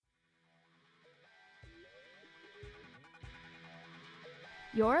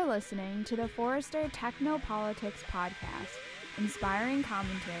You're listening to the Forrester Technopolitics podcast, inspiring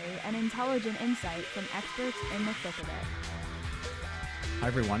commentary and intelligent insight from experts in the thick of it. Hi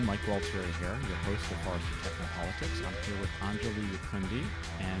everyone, Mike Gualtieri here, your host of Forrester Technopolitics. I'm here with Anjali Yakkundi,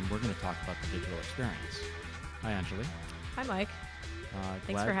 and we're going to talk about the digital experience. Hi Anjali. Hi Mike.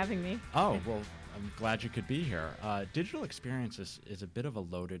 Thanks for having me. Oh, well, I'm glad you could be here. Digital experience is a bit of a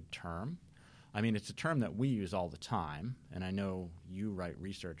loaded term. I mean, it's a term that we use all the time, and I know you write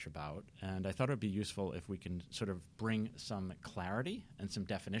research about, and I thought it would be useful if we can sort of bring some clarity and some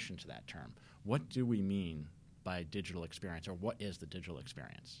definition to that term. What do we mean by digital experience, or what is the digital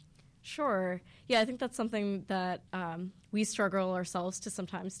experience? Sure. Yeah, I think that's something that we struggle ourselves to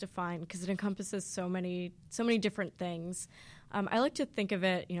sometimes define because it encompasses so many different things. I like to think of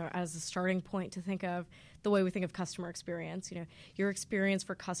it, as a starting point to think of the way we think of customer experience. Your experience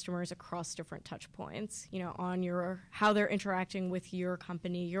for customers across different touch points. On how they're interacting with your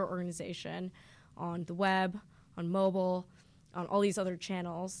company, your organization, on the web, on mobile, on all these other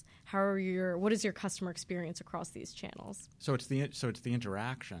channels. What is your customer experience across these channels? So it's the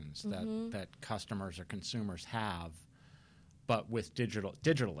interactions that customers or consumers have, but with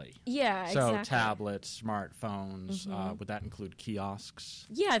digitally. Yeah, so exactly. Tablets, smartphones. Would that include kiosks?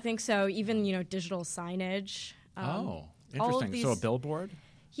 Yeah, I think so. Even digital signage. Interesting. So a billboard.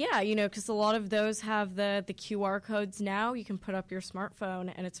 Yeah, because a lot of those have the QR codes now. You can put up your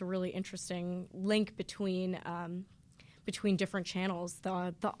smartphone, and it's a really interesting link between different channels.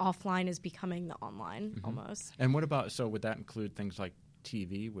 The offline is becoming the online almost. And what about, so would that include things like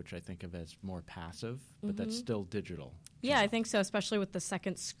TV, which I think of as more passive, but that's still digital? Yeah, I think so, especially with the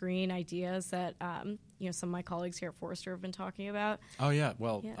second screen ideas that some of my colleagues here at Forrester have been talking about. Oh, yeah.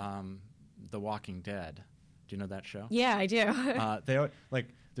 Well, The Walking Dead. Do you know that show? Yeah, I do.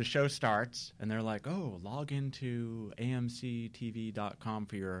 The show starts, and they're like, oh, log into amctv.com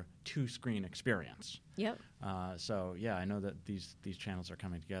for your two-screen experience. Yep. I know that these channels are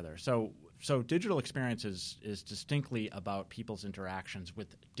coming together. So digital experience is distinctly about people's interactions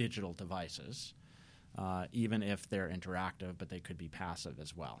with digital devices, even if they're interactive, but they could be passive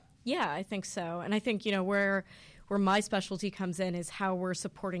as well. Yeah, I think so. And I think, where my specialty comes in is how we're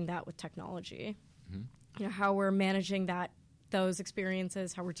supporting that with technology. Mm-hmm. How we're managing those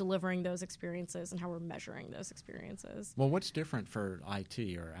experiences, how we're delivering those experiences, and how we're measuring those experiences. Well, what's different for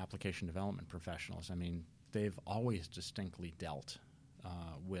IT or application development professionals? I mean, they've always distinctly dealt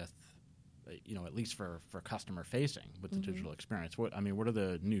with, at least for customer facing with the digital experience. What are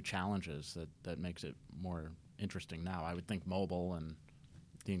the new challenges that makes it more interesting now? I would think mobile and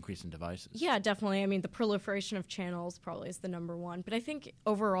the increase in devices. Yeah, definitely. I mean, the proliferation of channels probably is the number one. But I think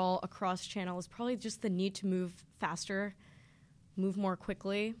overall across channels, probably just the need to move faster, move more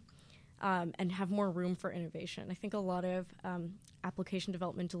quickly, and have more room for innovation. I think a lot of application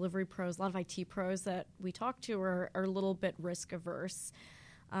development delivery pros, a lot of IT pros that we talk to are a little bit risk averse.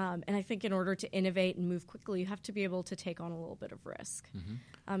 And I think in order to innovate and move quickly, you have to be able to take on a little bit of risk.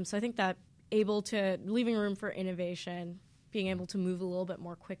 So I think that leaving room for innovation, being able to move a little bit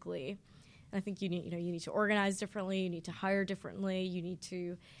more quickly. And I think you need to organize differently. You need to hire differently. You need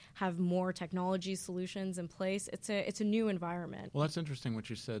to have more technology solutions in place. It's a new environment. Well, that's interesting what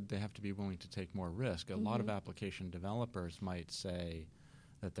you said. They have to be willing to take more risk. A lot of application developers might say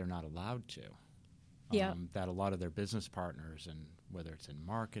that they're not allowed to. That a lot of their business partners, and whether it's in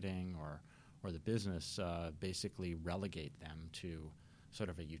marketing or the business, basically relegate them to sort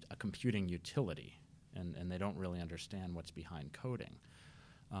of a computing utility, and they don't really understand what's behind coding.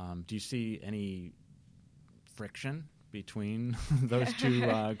 Do you see any friction between those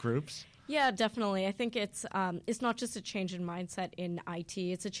two groups? Yeah, definitely. I think it's not just a change in mindset in IT.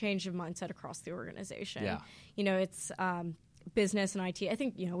 It's a change of mindset across the organization. Yeah. It's business and IT. I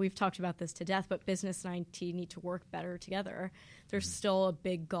think, we've talked about this to death, but business and IT need to work better together. There's still a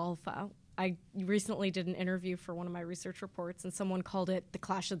big gulf. I recently did an interview for one of my research reports, and someone called it the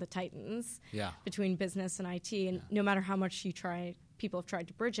clash of the titans between business and IT. And no matter how much people have tried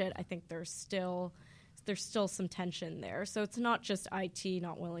to bridge it, I think there's still some tension there. So it's not just IT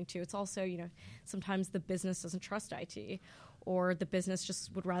not willing to. It's also, sometimes the business doesn't trust IT, or the business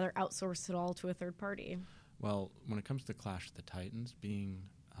just would rather outsource it all to a third party. Well, when it comes to Clash of the Titans, being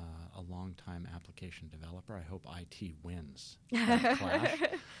a longtime application developer, I hope IT wins that clash.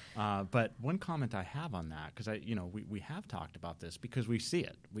 But one comment I have on that, because we have talked about this because we see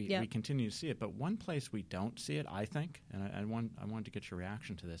it. We continue to see it. But one place we don't see it, I think, and I wanted to get your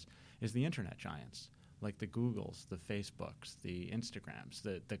reaction to this, is the internet giants, like the Googles, the Facebooks, the Instagrams,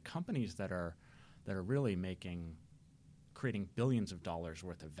 the companies that are really creating billions of dollars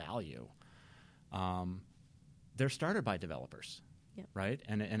worth of value. They're started by developers. Yep. right?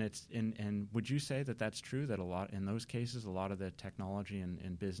 And would you say that that's true, that in those cases, a lot of the technology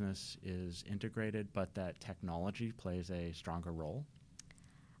in business is integrated, but that technology plays a stronger role?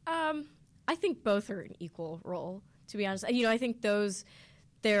 I think both are an equal role, to be honest. I think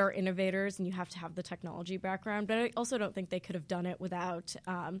they're innovators, and you have to have the technology background, but I also don't think they could have done it without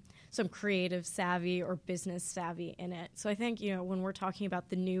some creative savvy or business savvy in it. So I think, when we're talking about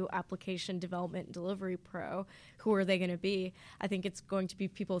the new application development and delivery pro, who are they going to be? I think it's going to be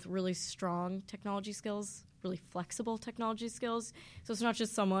people with really strong technology skills, really flexible technology skills. So it's not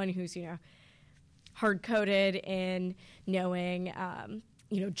just someone who's, hard-coded in knowing,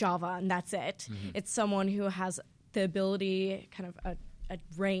 Java, and that's it. Mm-hmm. It's someone who has the ability, kind of a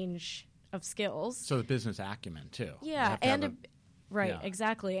range of skills. So the business acumen, too. Yeah,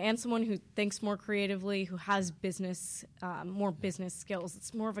 exactly. And someone who thinks more creatively, who has more business skills.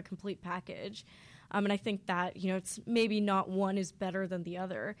 It's more of a complete package. And I think that, it's maybe not one is better than the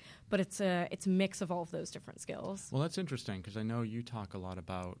other, but it's a mix of all of those different skills. Well, that's interesting, because I know you talk a lot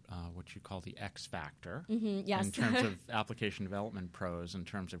about what you call the X factor yes. in terms of application development pros, in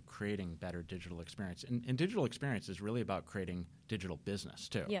terms of creating better digital experience. And digital experience is really about creating digital business,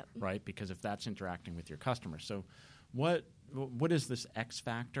 too, yep. right? Because if that's interacting with your customers. So what is this X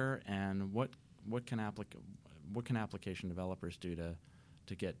factor, and what can application developers do to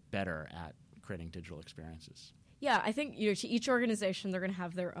get better at creating digital experiences? Yeah, I think to each organization, they're going to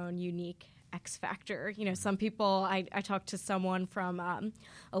have their own unique X factor. Some people, I talked to someone from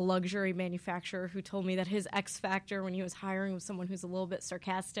a luxury manufacturer who told me that his X factor when he was hiring was someone who's a little bit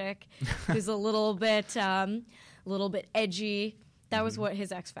sarcastic, who's a little bit edgy. That was what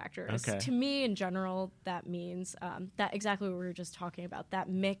his X factor is. Okay. To me, in general, that means that exactly what we were just talking about, that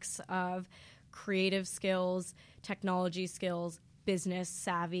mix of creative skills, technology skills, business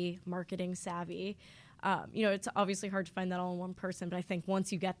savvy, marketing savvy. It's obviously hard to find that all in one person, but I think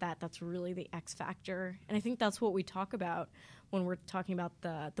once you get that, that's really the X factor. And I think that's what we talk about when we're talking about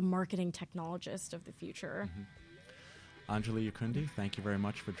the marketing technologist of the future. Mm-hmm. Anjali Yakkundi, thank you very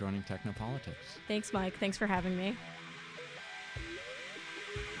much for joining Technopolitics. Thanks, Mike. Thanks for having me.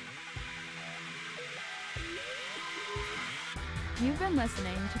 You've been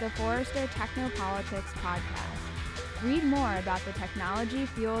listening to the Forrester Technopolitics podcast. Read more about the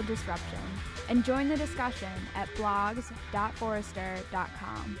technology-fueled disruption and join the discussion at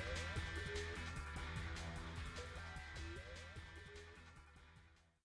blogs.forrester.com.